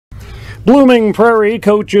Blooming Prairie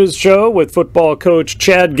Coaches Show with football coach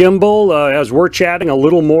Chad Gimbel. As we're chatting a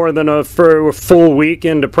little more than a full week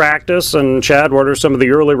into practice. And Chad, what are some of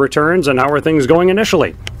the early returns and how are things going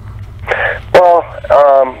initially? Well,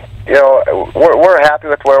 we're happy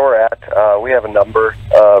with where we're at. We have a number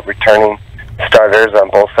of returning starters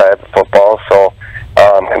on both sides of football. So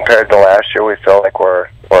compared to last year, we feel like we're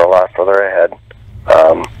a lot further ahead.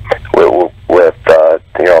 With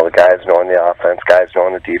the guys knowing the offense, guys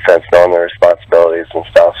knowing the defense, knowing their responsibilities and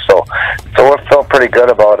stuff. So we feel pretty good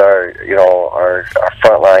about our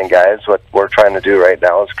frontline guys. What we're trying to do right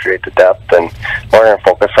now is create the depth, and we're going to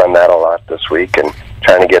focus on that a lot this week and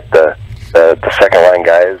trying to get the second line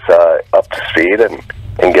guys up to speed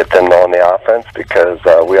and get them knowing the offense, because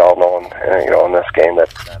we all know in this game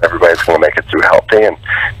that not everybody's going to make it through healthy, and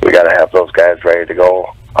we got to have those guys ready to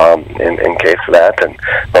go in case of that. And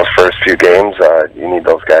those first few games, you need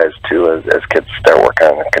those guys too as kids start working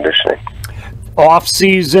on the conditioning.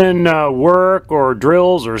 Off-season work or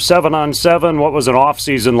drills or 7-on-7, what was an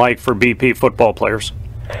off-season like for BP football players?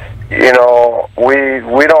 We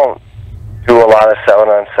don't do a lot of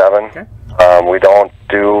 7-on-7. Okay. We don't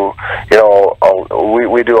do,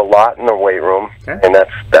 we do a lot in the weight room, okay, and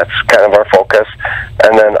that's kind of our focus.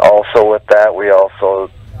 And then also with that, we also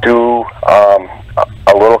do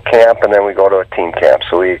a little camp, and then we go to a team camp.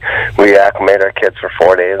 So we acclimate our kids for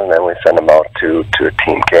 4 days, and then we send them out to a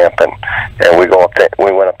team camp, and we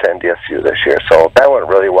went up to NDSU this year. So that went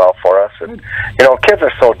really well for us. And kids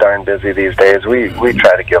are so darn busy these days. We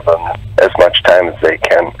try to give them as much time as they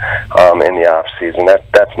can in the off season.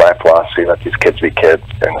 That's my philosophy. Let these kids be kids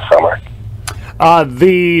in the summer.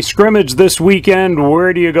 The scrimmage this weekend,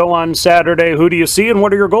 where do you go on Saturday? Who do you see, and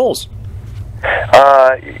what are your goals?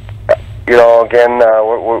 Again,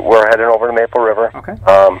 we're heading over to Maple River. Okay.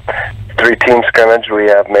 3-team scrimmage. We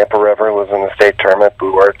have Maple River, who's in the state tournament.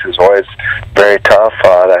 Blue Earth, who's always very tough.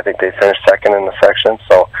 I think they finished second in the section,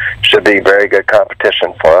 so should be very good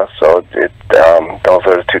competition for us. So those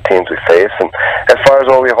are the two teams we face. And as far as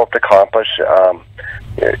what we hope to accomplish,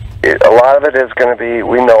 a lot of it is going to be,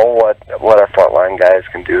 we know what our frontline guys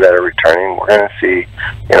can do that are returning. We're going to see,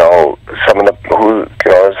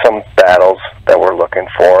 some battles that we're looking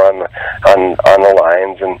for on the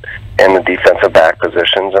lines and the defensive back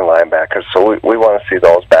positions and linebackers. So we want to see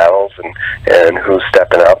those battles and who's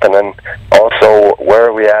stepping up, and then also where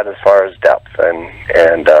are we at as far as depth and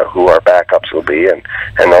who our backups will be, and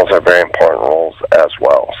those are very important roles as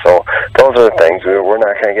well. So those are the things. We're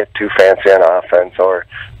not going to get too fancy on offense or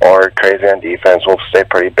crazy on defense. We'll stay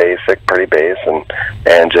pretty basic, pretty base,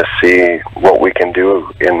 and just see what we can do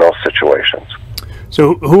in those situations.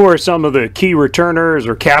 So who are some of the key returners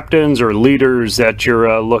or captains or leaders that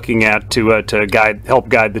you're looking at to help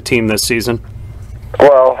guide the team this season?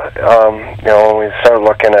 Well, when we start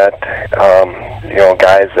looking at,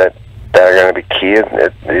 guys that are going to be key,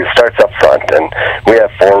 it starts up front. And we have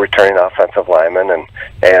 4 returning offensive linemen,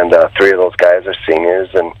 and 3 of those guys are seniors.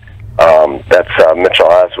 And that's Mitchell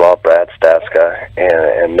Oswald, Brad Staska,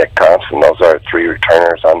 and Nick Thompson. Those are 3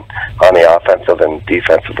 returners on the offensive and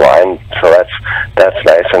defensive line. So that's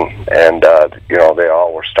nice, and they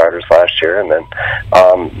all were starters last year. And then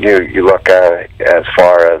you look at as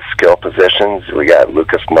far as skill positions, we got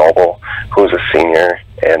Lucas Noble, who's a senior,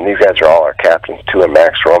 and these guys are all our captains too, and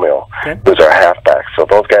Max Romeo, okay, who's our halfback. So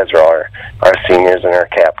those guys are our seniors and our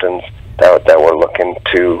captains that we're looking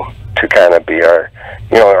to kind of be our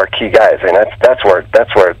key guys, and that's where it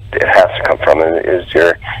has to come from, is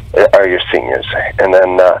your seniors. And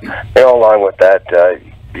then along with that,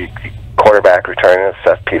 quarterback returning is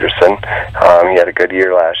Seth Peterson. He had a good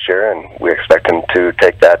year last year, and we expect him to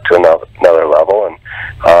take that to another level.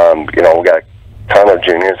 And we got a ton of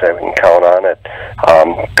juniors that we can count on it.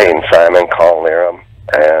 Peyton Simon, Colin Leram,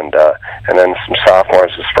 and then some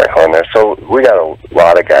sophomores to sprinkle in there. So we got a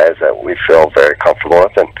lot of guys that we feel very comfortable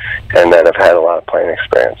with and that have had a lot of playing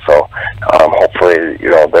experience. So hopefully,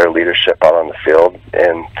 their leadership out on the field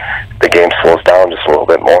and the game slows down just a little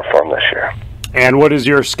bit more for them this year. And what is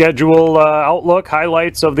your schedule outlook,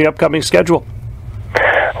 highlights of the upcoming schedule?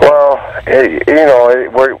 Well,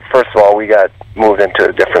 first of all, we got moved into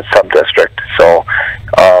a different sub-district, so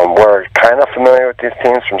we're kind of familiar with these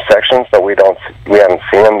teams from sections, but we haven't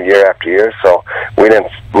seen them year after year. So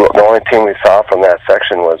the only team we saw from that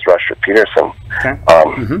section was Rusher Peterson, okay,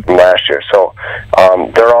 from last year. So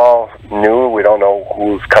they're all new. We don't know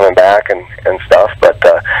who's coming back and stuff, but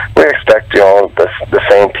we expect the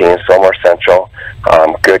same teams, Somewhere Central,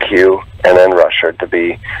 Goodhue, and then Rusher to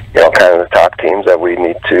be kind of the top teams that we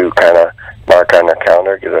need to kind of mark on our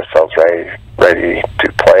calendar, get ourselves ready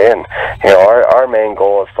to play. And our main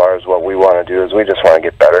goal as far as what we want to do is we just want to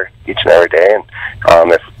get better each and every day.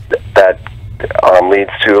 And if that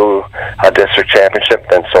leads to a district championship,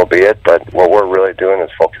 then so be it. But what we're really doing is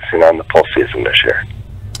focusing on the postseason this year.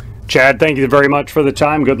 Chad, thank you very much for the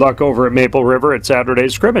time. Good luck over at Maple River at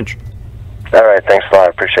Saturday's scrimmage. All right, thanks a lot. I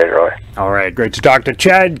appreciate it, Roy. All right, great to talk to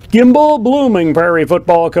Chad Gimble, Blooming Prairie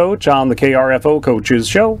football coach on the KRFO Coaches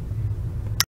Show.